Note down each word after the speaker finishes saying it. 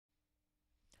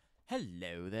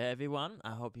Hello there, everyone.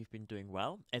 I hope you've been doing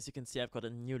well. As you can see, I've got a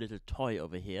new little toy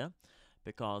over here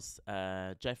because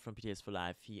Jeff from PTS for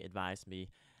Life, he advised me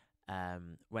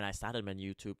when I started my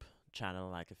YouTube channel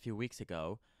like a few weeks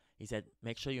ago. He said,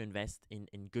 make sure you invest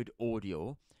in good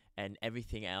audio and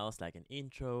everything else like an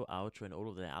intro, outro, and all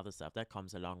of the other stuff that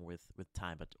comes along with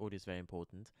time. But audio is very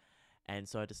important. And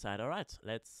so I decided, all right,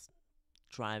 let's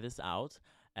try this out.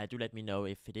 Do let me know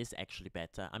if it is actually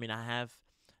better. I mean, I have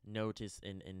noticed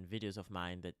in videos of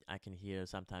mine that I can hear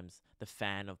sometimes the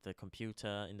fan of the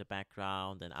computer in the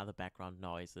background and other background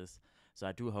noises. So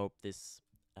I do hope this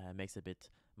makes it a bit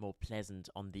more pleasant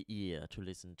on the ear to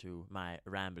listen to my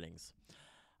ramblings.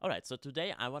 Alright, so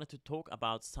today I wanted to talk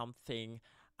about something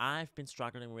I've been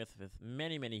struggling with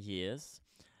many, many years.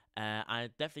 I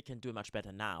definitely can do much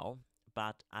better now,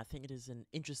 but I think it is an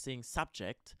interesting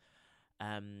subject.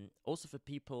 Also for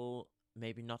people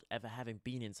maybe not ever having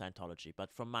been in Scientology, but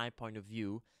from my point of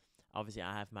view, obviously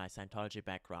I have my Scientology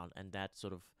background, and that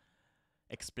sort of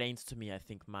explains to me, I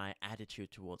think, my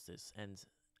attitude towards this. And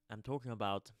I'm talking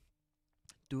about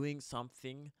doing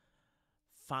something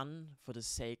fun for the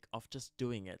sake of just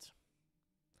doing it.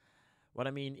 What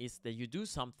I mean is that you do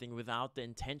something without the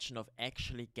intention of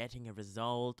actually getting a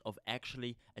result, of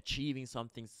actually achieving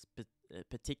something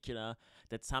particular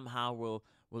that somehow will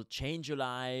change your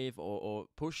life or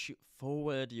push you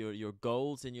forward your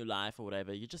goals in your life or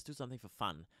whatever. You just do something for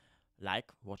fun,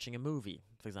 like watching a movie,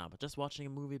 for example. Just watching a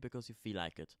movie because you feel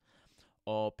like it,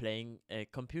 or playing a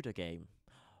computer game,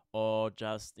 or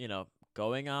just,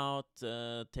 going out,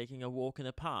 taking a walk in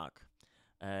a park.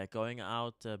 Going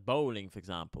out bowling, for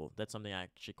example. That's something I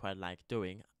actually quite like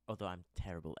doing, although I'm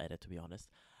terrible at it, to be honest.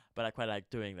 But I quite like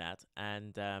doing that.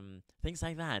 And things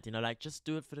like that, like just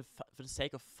do it for the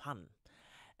sake of fun.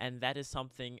 And that is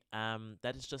something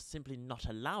that is just simply not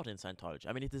allowed in Scientology.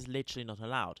 I mean, it is literally not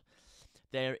allowed.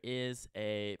 There is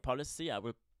a policy. I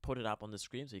will put it up on the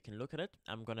screen so you can look at it.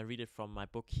 I'm going to read it from my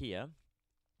book here.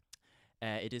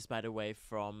 It is, by the way,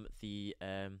 from the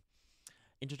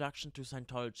Introduction to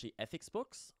Scientology Ethics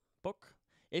book.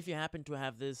 If you happen to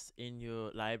have this in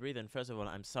your library, then first of all,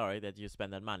 I'm sorry that you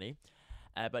spend that money.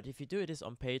 But if you do, it is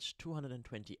on page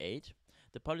 228.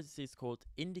 The policy is called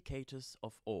Indicators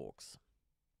of Orgs.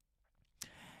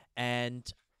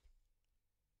 And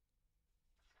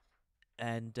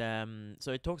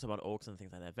so it talks about orgs and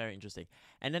things like that. Very interesting.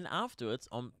 And then afterwards,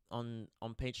 on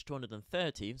page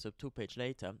 230, so 2 pages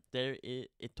later,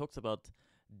 it talks about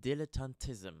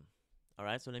dilettantism. All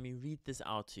right, so let me read this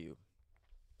out to you.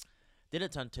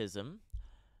 Dilettantism.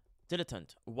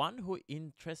 Dilettante, one who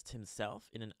interests himself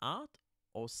in an art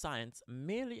or science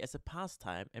merely as a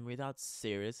pastime and without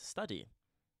serious study.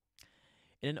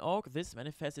 In an org, this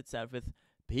manifests itself with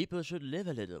people should live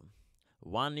a little.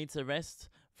 One needs a rest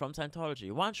from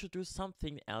Scientology. One should do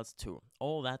something else too.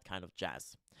 All that kind of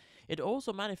jazz. It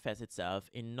also manifests itself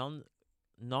in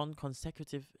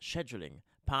non-consecutive scheduling,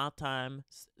 part-time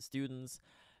students,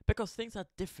 because things are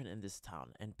different in this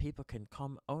town and people can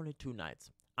come only 2 nights.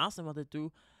 Ask them what they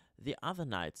do the other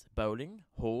nights. Bowling,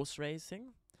 horse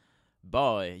racing.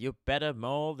 Boy, you better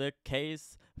mow the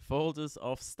case folders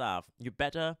of stuff. You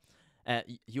better,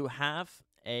 you have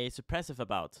a suppressive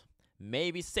about,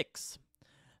 maybe 6.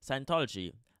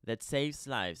 Scientology, that saves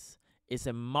lives, is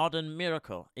a modern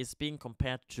miracle, is being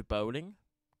compared to bowling.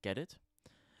 Get it?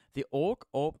 The org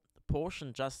or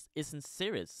portion just isn't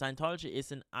serious. Scientology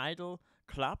is an idle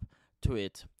club to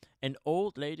it, an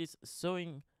old ladies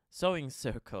sewing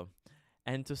circle,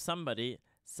 and to somebody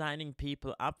signing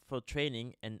people up for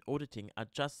training and auditing are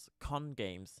just con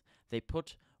games they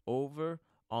put over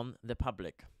on the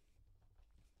public.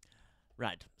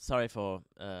 Right, sorry for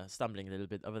stumbling a little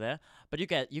bit over there, but you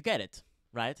get it,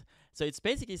 right? So it's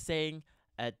basically saying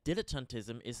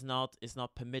dilettantism is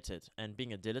not permitted, and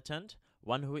being a dilettante,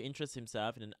 one who interests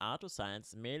himself in an art or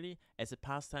science merely as a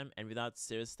pastime and without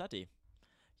serious study.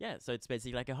 Yeah, so it's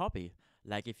basically like a hobby.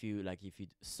 Like if you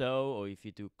sew or if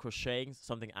you do crocheting,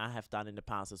 something I have done in the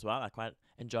past as well. I quite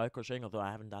enjoy crocheting, although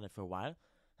I haven't done it for a while.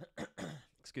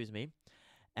 Excuse me.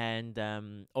 And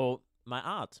or my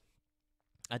art.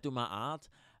 I do my art.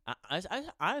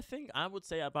 I think I would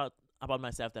say about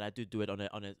myself that I do it on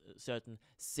a certain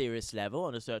serious level,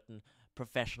 on a certain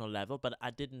professional level, but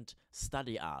I didn't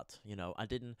study art.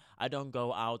 I don't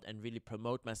go out and really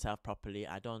promote myself properly.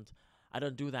 I don't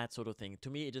do that sort of thing. To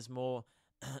me, it is more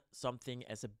something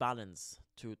as a balance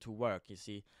to work. You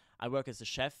see, I work as a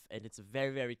chef, and it's a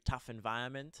very, very tough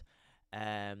environment.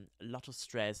 A lot of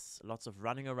stress, lots of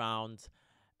running around,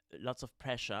 lots of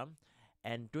pressure.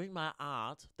 And doing my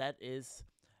art, that is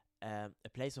a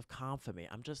place of calm for me.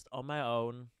 I'm just on my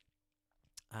own.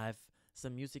 I've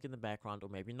some music in the background, or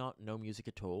maybe not, no music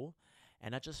at all,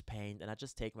 and I just paint and I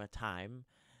just take my time.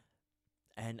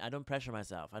 And I don't pressure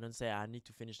myself. I don't say I need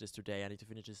to finish this today, I need to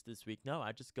finish this week. No,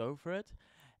 I just go for it.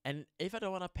 And if I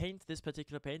don't want to paint this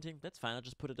particular painting, that's fine. I'll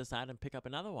just put it aside and pick up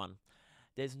another one.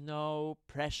 There's no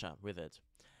pressure with it.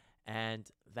 And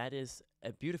that is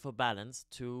a beautiful balance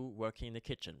to working in the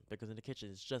kitchen, because in the kitchen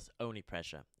it's just only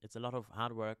pressure. It's a lot of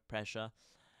hard work, pressure,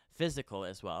 physical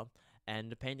as well.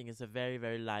 And the painting is a very,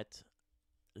 very light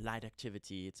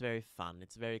activity. It's very fun.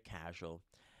 It's very casual.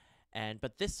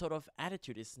 But this sort of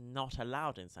attitude is not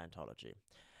allowed in Scientology.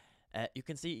 You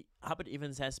can see Hubbard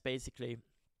even says basically,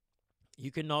 you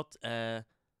cannot.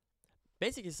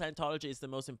 Basically, Scientology is the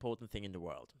most important thing in the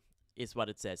world, is what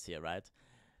it says here, right?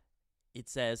 It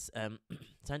says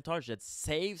Scientology that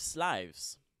saves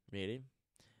lives, really,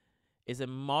 is a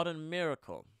modern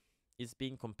miracle, is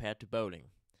being compared to bowling.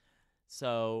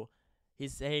 So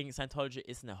he's saying Scientology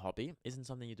isn't a hobby, isn't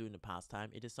something you do in the pastime.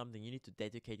 It is something you need to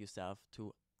dedicate yourself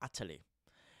to utterly.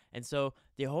 And so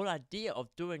the whole idea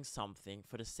of doing something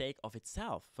for the sake of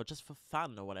itself, just for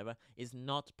fun or whatever, is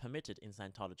not permitted in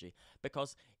Scientology,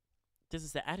 because this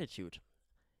is the attitude.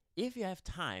 If you have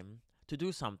time to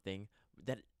do something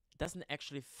that doesn't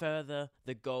actually further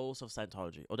the goals of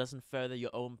Scientology, or doesn't further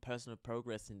your own personal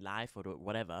progress in life or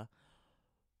whatever,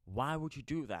 why would you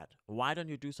do that? Why don't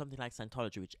you do something like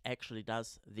Scientology, which actually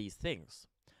does these things?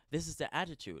 This is the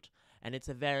attitude, and it's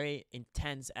a very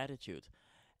intense attitude.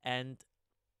 And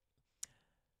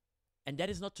that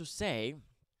is not to say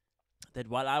that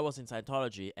while I was in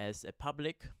Scientology as a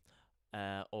public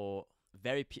or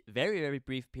very, very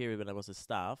brief period when I was a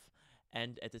staff,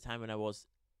 and at the time when I was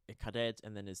a cadet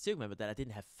and then a SIG member, that I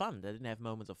didn't have fun, that I didn't have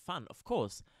moments of fun. Of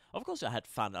course I had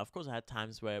fun. Of course I had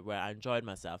times where I enjoyed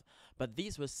myself. But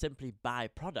these were simply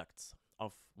byproducts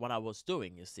of what I was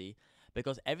doing, you see.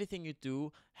 Because everything you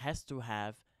do has to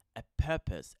have a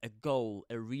purpose, a goal,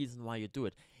 a reason why you do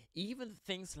it. Even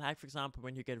things like, for example,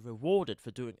 when you get rewarded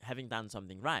for having done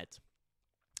something right.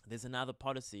 There's another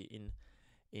policy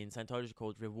in Scientology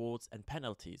called rewards and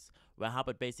penalties, where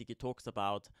Hubbard basically talks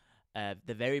about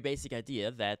the very basic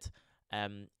idea that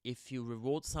if you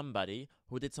reward somebody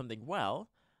who did something well,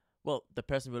 the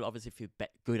person will obviously feel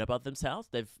good about themselves.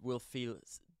 They feel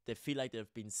like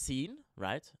they've been seen,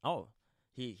 right? Oh,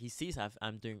 he sees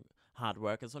I'm doing hard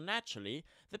work, and so naturally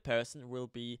the person will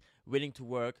be willing to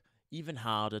work even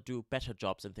harder, do better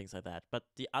jobs and things like that. But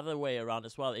the other way around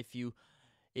as well, if you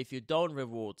don't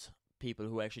reward people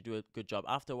who actually do a good job,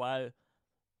 after a while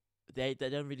they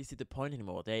don't really see the point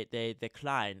anymore. They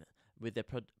decline with their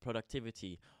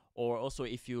productivity. Or also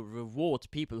if you reward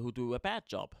people who do a bad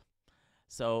job.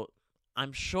 So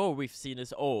I'm sure we've seen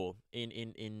this all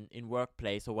in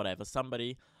workplace or whatever.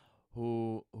 Somebody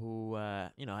who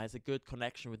has a good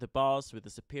connection with the boss, with the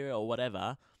superior or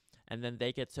whatever, and then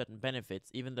they get certain benefits,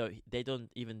 even though they don't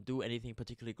even do anything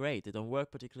particularly great. They don't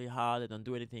work particularly hard. They don't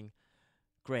do anything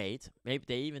great. Maybe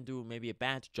they even do a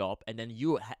bad job, and then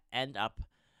you end up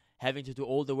having to do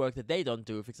all the work that they don't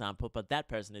do, for example, but that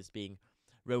person is being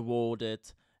rewarded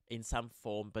in some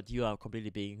form, but you are completely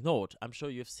being ignored. I'm sure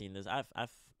you've seen this.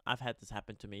 I've had this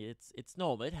happen to me. It's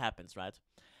normal. It happens, right?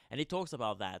 And he talks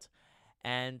about that.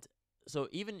 And so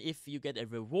even if you get a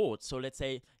reward, so let's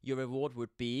say your reward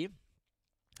would be,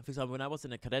 for example, when I was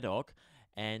in a cadet org,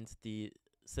 and the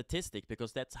statistic,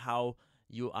 because that's how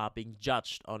you are being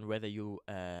judged on whether you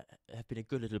have been a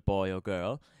good little boy or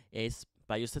girl, is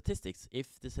by your statistics.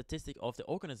 If the statistic of the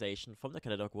organization from the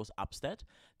cadet org was upstate,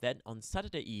 then on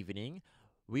Saturday evening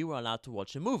we were allowed to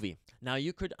watch a movie. Now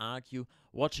you could argue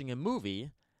watching a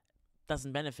movie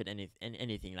doesn't benefit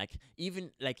anything. Like,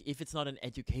 even like if it's not an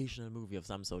educational movie of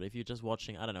some sort, if you're just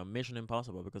watching, I don't know, Mission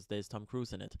Impossible because there's Tom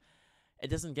Cruise in it, it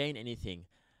doesn't gain anything.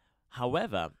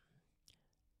 However,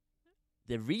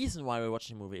 the reason why we're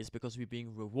watching a movie is because we're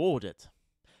being rewarded.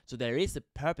 So there is a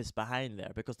purpose behind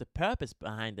there, because the purpose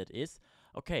behind it is,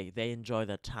 okay, they enjoy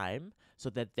their time so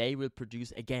that they will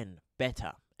produce again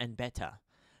better and better.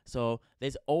 So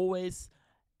there's always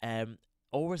a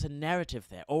narrative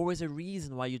there, always a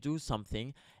reason why you do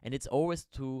something, and it's always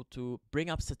to bring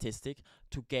up statistic,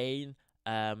 to gain,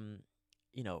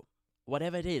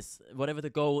 whatever it is, whatever the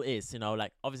goal is,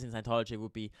 like obviously in Scientology it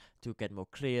would be to get more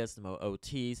clears, more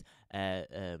OTs,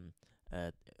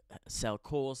 sell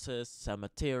courses, sell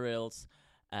materials,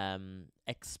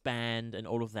 expand, and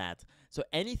all of that. So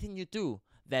anything you do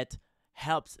that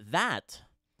helps that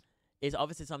is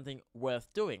obviously something worth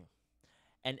doing.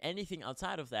 And anything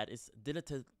outside of that is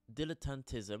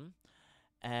dilettantism,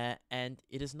 and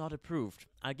it is not approved.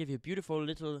 I'll give you a beautiful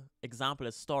little example,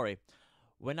 a story.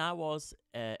 When I was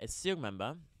a SIG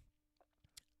member,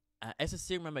 as a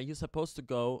SEOG member, you're supposed to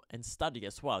go and study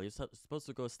as well. You're supposed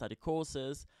to go study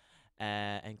courses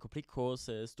and complete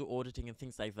courses, do auditing and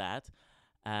things like that.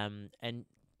 And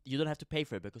you don't have to pay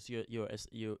for it because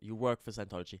you work for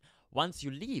Scientology. Once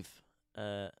you leave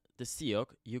the SEOG,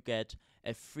 you get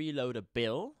a freeloader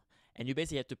bill, and you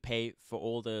basically have to pay for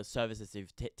all the services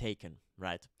you've taken,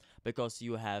 right? Because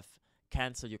you have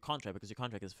cancelled your contract, because your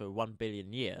contract is for 1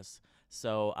 billion years.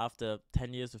 So after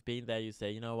 10 years of being there, you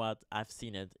say, you know what, I've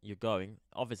seen it, you're going.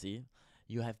 Obviously,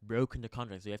 you have broken the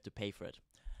contract, so you have to pay for it.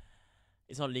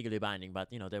 It's not legally binding, but,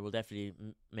 they will definitely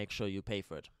make sure you pay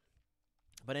for it.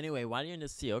 But anyway, while you're in the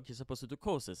SEOG, you're supposed to do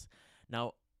courses.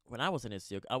 Now, when I was in a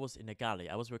SEOG, I was in a galley.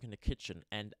 I was working in the kitchen,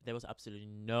 and there was absolutely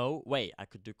no way I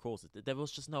could do courses. There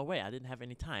was just no way. I didn't have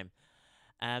any time.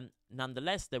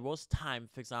 Nonetheless, there was time,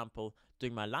 for example,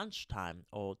 during my lunchtime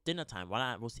or dinner time, while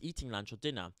I was eating lunch or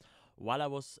dinner, while I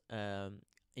was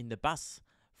in the bus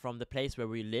from the place where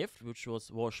we lived, which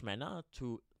was Walsh Manor,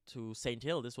 to St.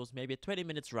 Hill. This was maybe a 20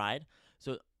 minutes ride.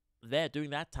 So there, during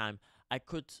that time, I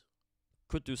could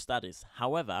do studies.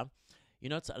 However, you're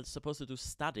not supposed to do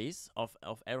studies of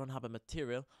Aaron Hubbard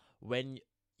material when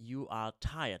you are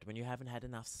tired, when you haven't had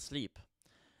enough sleep.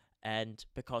 And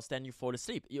because then you fall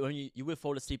asleep. You will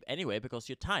fall asleep anyway because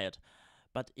you're tired.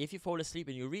 But if you fall asleep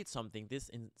and you read something, this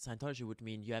in Scientology would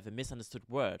mean you have a misunderstood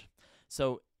word.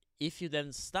 So if you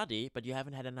then study but you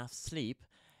haven't had enough sleep,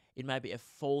 it might be a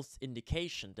false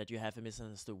indication that you have a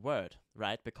misunderstood word,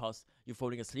 right? Because you're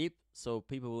falling asleep, so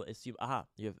people will assume,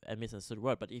 you have a misunderstood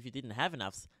word. But if you didn't have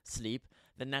enough sleep,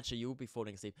 then naturally you will be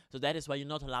falling asleep. So that is why you're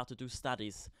not allowed to do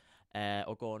studies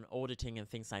or go on auditing and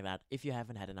things like that if you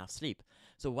haven't had enough sleep.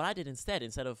 So what I did instead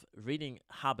of reading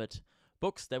Hubbard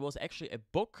books, there was actually a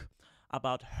book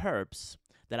about herbs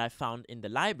that I found in the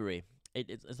library.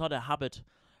 It's not a Hubbard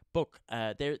book.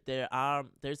 There's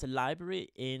a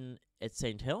library at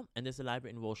St. Hill, and there's a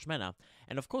library in Walsh Manor.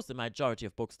 And of course, the majority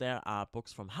of books there are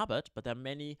books from Hubbard, but there are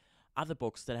many other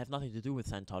books that have nothing to do with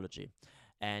Scientology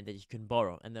and that you can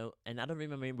borrow. And I don't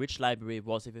remember which library it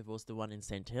was, if it was the one in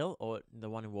St. Hill or the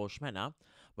one in Walsh Manor,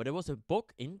 but there was a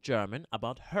book in German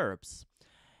about herbs.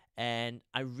 And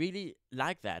I really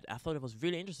liked that. I thought it was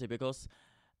really interesting because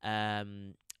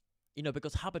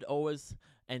because Hubbard always,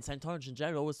 and Scientology in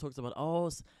general, always talks about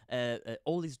all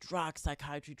these drugs,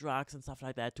 psychiatry drugs and stuff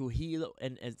like that, to heal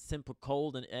a simple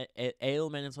cold and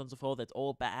ailment and so on and so forth. That's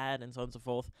all bad and so on and so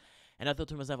forth. And I thought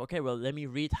to myself, okay, well, let me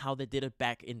read how they did it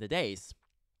back in the days.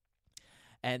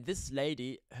 And this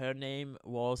lady, her name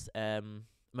was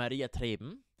Maria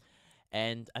Treben.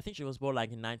 And I think she was born like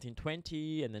in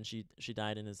 1920, and then she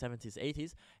died in the 70s,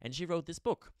 80s. And she wrote this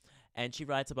book. And she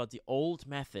writes about the old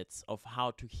methods of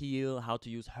how to heal, how to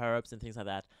use herbs and things like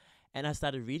that. And I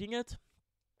started reading it.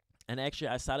 And actually,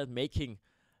 I started making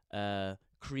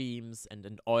creams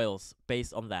and oils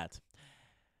based on that.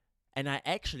 And I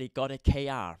actually got a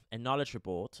KR, a knowledge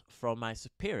report, from my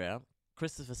superior,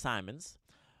 Christopher Simons,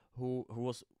 who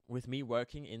was with me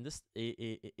working in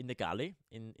the galley,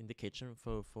 in the kitchen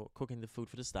for cooking the food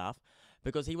for the staff,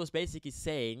 because he was basically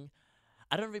saying,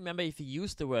 I don't remember if he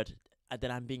used the word that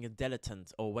I'm being a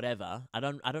dilettante or whatever. I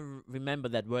don't remember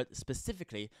that word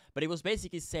specifically, but he was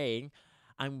basically saying,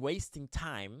 I'm wasting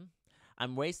time.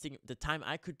 I'm wasting the time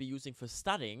I could be using for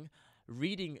studying,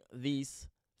 reading these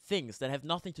things that have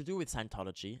nothing to do with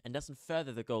Scientology and doesn't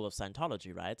further the goal of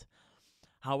Scientology, right?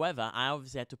 However, I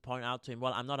obviously had to point out to him,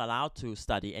 well, I'm not allowed to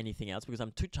study anything else because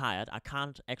I'm too tired. I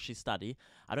can't actually study.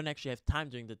 I don't actually have time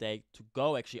during the day to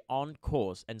go actually on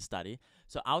course and study.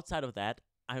 So outside of that,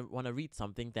 I want to read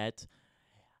something that,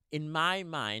 in my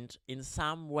mind, in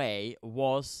some way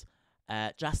was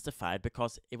justified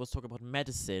because it was talking about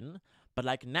medicine, but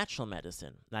like natural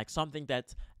medicine, like something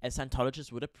that a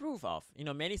Scientologist would approve of.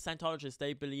 Many Scientologists,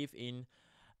 they believe in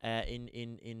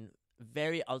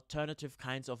very alternative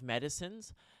kinds of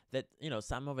medicines that,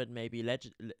 some of it may be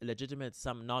legitimate,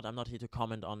 some not. I'm not here to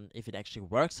comment on if it actually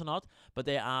works or not, but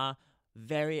they are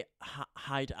very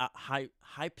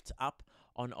hyped up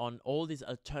on all these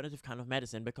alternative kind of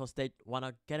medicine because they want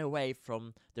to get away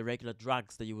from the regular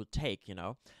drugs that you would take,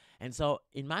 And so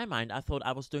in my mind, I thought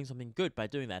I was doing something good by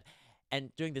doing that.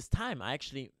 And during this time, I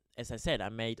actually, as I said, I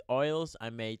made oils, I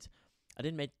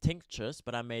didn't make tinctures,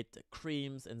 but I made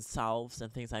creams and salves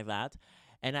and things like that.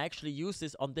 And I actually used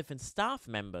this on different staff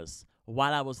members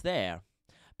while I was there.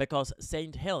 Because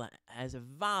St. Hill has a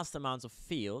vast amount of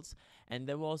fields, and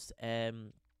there was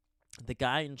the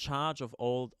guy in charge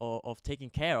of taking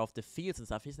care of the fields and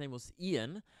stuff. His name was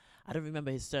Ian. I don't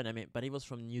remember his surname, but he was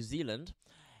from New Zealand,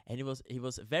 and he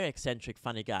was a very eccentric,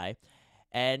 funny guy.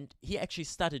 and he actually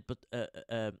studied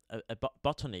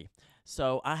botany.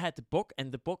 So I had the book,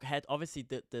 and the book had obviously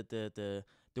the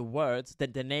words,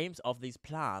 the names of these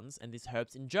plants and these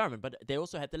herbs in German, but they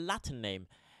also had the Latin name.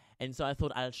 And so I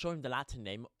thought I'll show him the Latin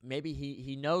name. Maybe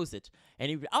he knows it.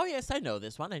 And he would, oh yes, I know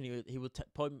this one. And he would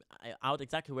point out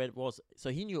exactly where it was.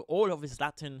 So he knew all of his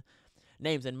Latin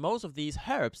names. And most of these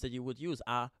herbs that you would use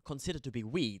are considered to be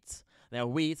weeds. They are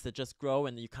weeds that just grow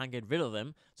and you can't get rid of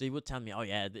them. So he would tell me, oh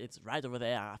yeah, it's right over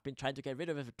there. I've been trying to get rid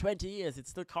of it for 20 years.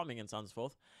 It's still coming, and so on and so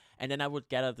forth. And then I would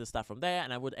gather the stuff from there,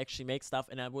 and I would actually make stuff,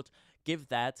 and I would give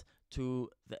that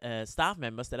to the staff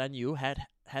members that I knew had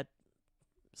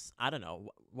I don't know,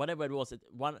 whatever it was.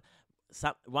 One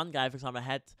guy, for example,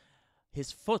 had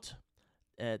his foot,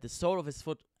 the sole of his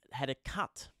foot had a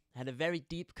cut, had a very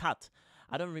deep cut.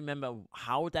 I don't remember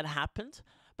how that happened,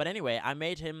 but anyway, I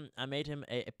made him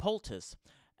a poultice,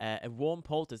 a warm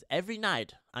poultice every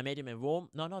night. I made him a warm,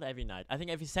 no, not every night. I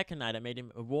think every second night I made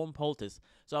him a warm poultice.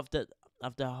 So after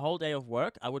a whole day of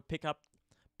work, I would pick up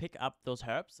those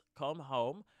herbs, come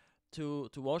home to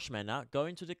Washmänner, go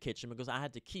into the kitchen, because I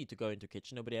had the key to go into the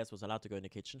kitchen. Nobody else was allowed to go in the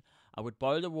kitchen. I would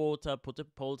boil the water, put the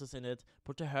poultice in it,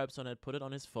 put the herbs on it, put it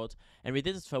on his foot, and we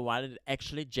did this for a while, and it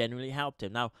actually genuinely helped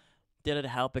him. Now, did it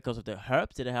help because of the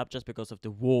herbs? Did it help just because of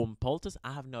the warm poultice?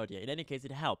 I have no idea. In any case,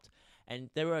 it helped. And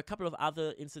there were a couple of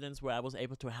other incidents where I was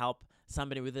able to help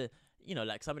somebody with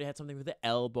like somebody had something with the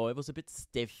elbow. It was a bit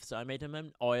stiff, so I made him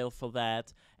an oil for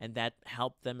that, and that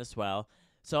helped them as well.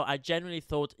 So I genuinely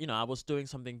thought, I was doing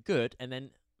something good, and then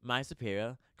my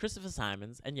superior, Christopher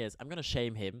Simons, and yes, I'm going to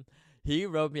shame him, he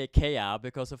wrote me a KR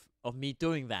because of me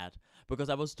doing that, because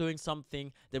I was doing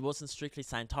something that wasn't strictly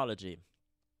Scientology.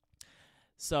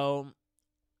 So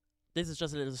this is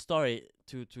just a little story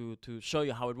to show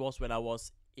you how it was when I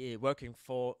was working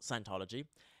for Scientology.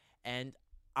 And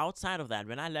outside of that,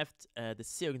 when I left the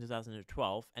CIOG in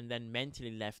 2012, and then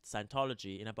mentally left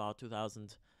Scientology in about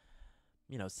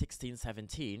 2016,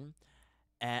 17,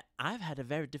 I've had a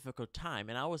very difficult time,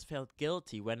 and I always felt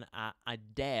guilty when I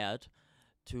dared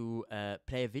to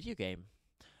play a video game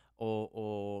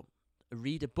or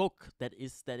read a book that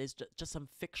is just some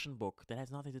fiction book that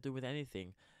has nothing to do with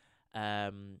anything.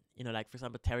 Like for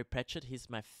example, Terry Pratchett, he's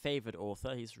my favorite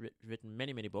author. He's written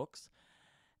many, many books.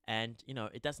 And,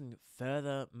 it doesn't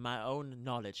further my own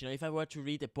knowledge. If I were to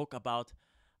read a book about,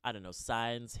 I don't know,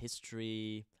 science,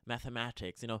 history,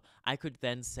 mathematics, I could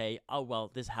then say, oh, well,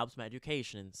 this helps my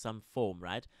education in some form,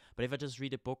 right? But if I just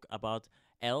read a book about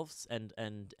elves and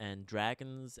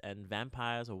dragons and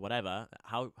vampires or whatever,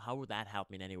 how would that help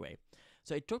me in any way?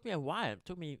 So it took me a while. It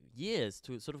took me years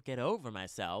to sort of get over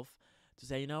myself, to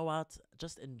say, you know what,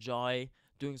 just enjoy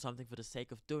doing something for the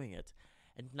sake of doing it.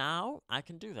 And now I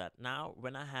can do that. Now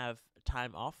when I have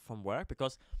time off from work,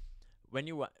 because when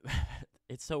you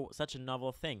it's such a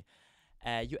novel thing,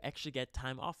 you actually get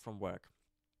time off from work.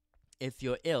 If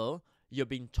you're ill, you're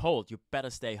being told you better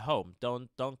stay home. Don't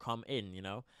come in,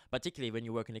 particularly when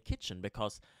you work in the kitchen,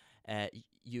 because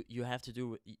you have to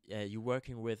do you're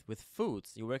working with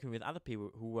foods. You're working with other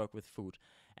people who work with food.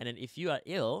 And then if you are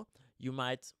ill, you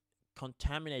might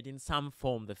contaminate in some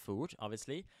form the food,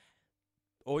 obviously,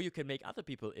 or you can make other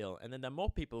people ill, and then there are more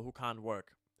people who can't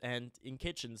work. And in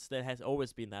kitchens, that has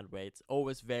always been that way. It's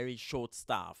always very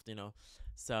short-staffed,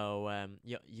 So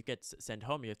you get sent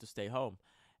home. You have to stay home,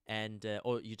 and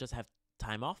or you just have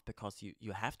time off, because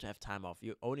you have to have time off.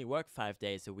 You only work 5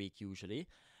 days a week usually,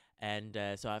 and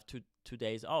so I have two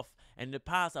days off. And in the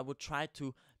past, I would try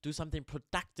to do something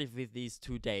productive with these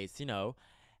 2 days,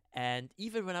 And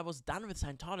even when I was done with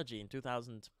Scientology in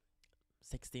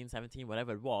 2016, 17,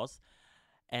 whatever it was,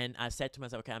 and I said to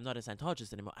myself, okay, I'm not a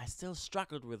Scientologist anymore, I still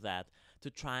struggled with that, to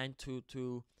try and to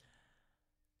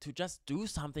just do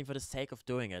something for the sake of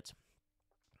doing it.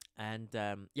 And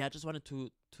I just wanted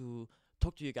to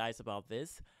talk to you guys about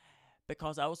this,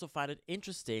 because I also find it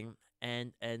interesting,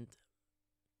 and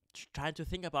trying to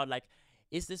think about, like,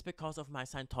 is this because of my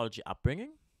Scientology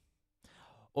upbringing?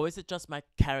 Or is it just my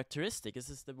characteristic? Is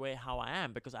this the way how I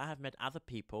am? Because I have met other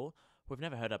people who have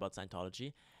never heard about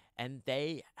Scientology, and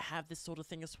they have this sort of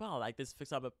thing as well. Like this, for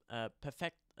example, trying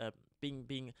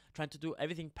to do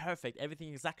everything perfect, everything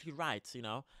exactly right,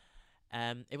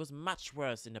 It was much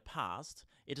worse in the past.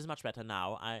 It is much better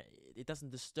now. It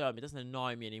doesn't disturb me, it doesn't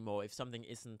annoy me anymore if something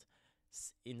isn't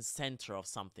in center of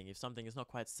something, if something is not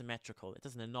quite symmetrical. It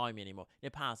doesn't annoy me anymore. In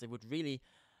the past, I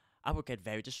would get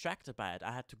very distracted by it.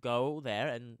 I had to go there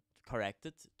and correct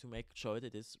it to make sure that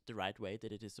it is the right way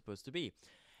that it is supposed to be.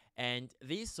 And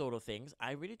these sort of things,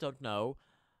 I really don't know.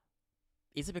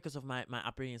 Is it because of my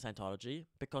upbringing in Scientology?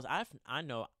 Because I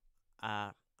know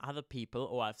other people,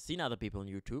 or I've seen other people on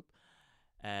YouTube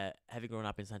having grown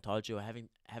up in Scientology or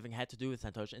having had to do with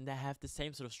Scientology, and they have the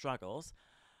same sort of struggles.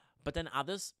 But then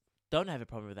others don't have a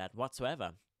problem with that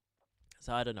whatsoever.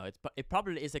 So I don't know. It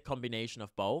probably is a combination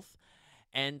of both.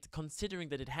 And considering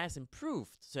that it has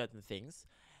improved certain things,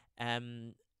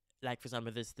 like for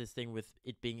example this thing with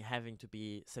it being having to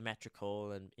be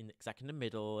symmetrical and exactly in the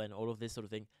middle and all of this sort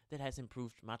of thing, that has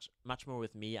improved much more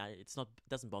with me.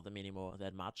 Doesn't bother me anymore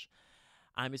that much.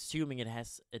 I'm assuming it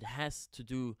has to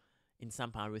do in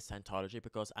some part with Scientology,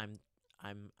 because I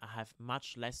have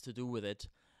much less to do with it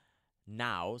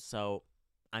now, so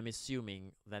I'm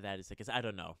assuming that is the case. I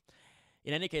don't know.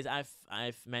 In any case,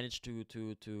 I've managed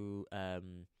to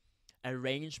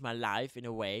arrange my life in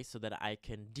a way so that I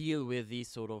can deal with these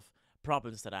sort of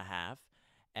problems that I have.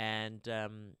 And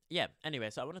yeah,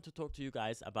 anyway, so I wanted to talk to you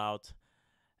guys about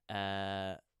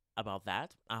that.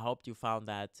 I hope you found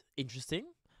that interesting,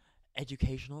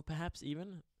 educational perhaps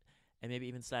even, and maybe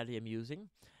even slightly amusing.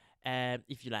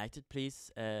 If you liked it,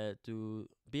 please do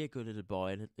be a good little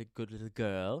boy and a good little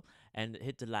girl and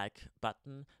hit the like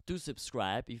button. Do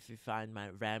subscribe if you find my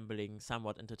rambling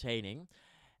somewhat entertaining.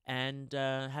 And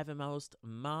have a most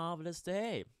marvelous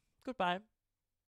day. Goodbye.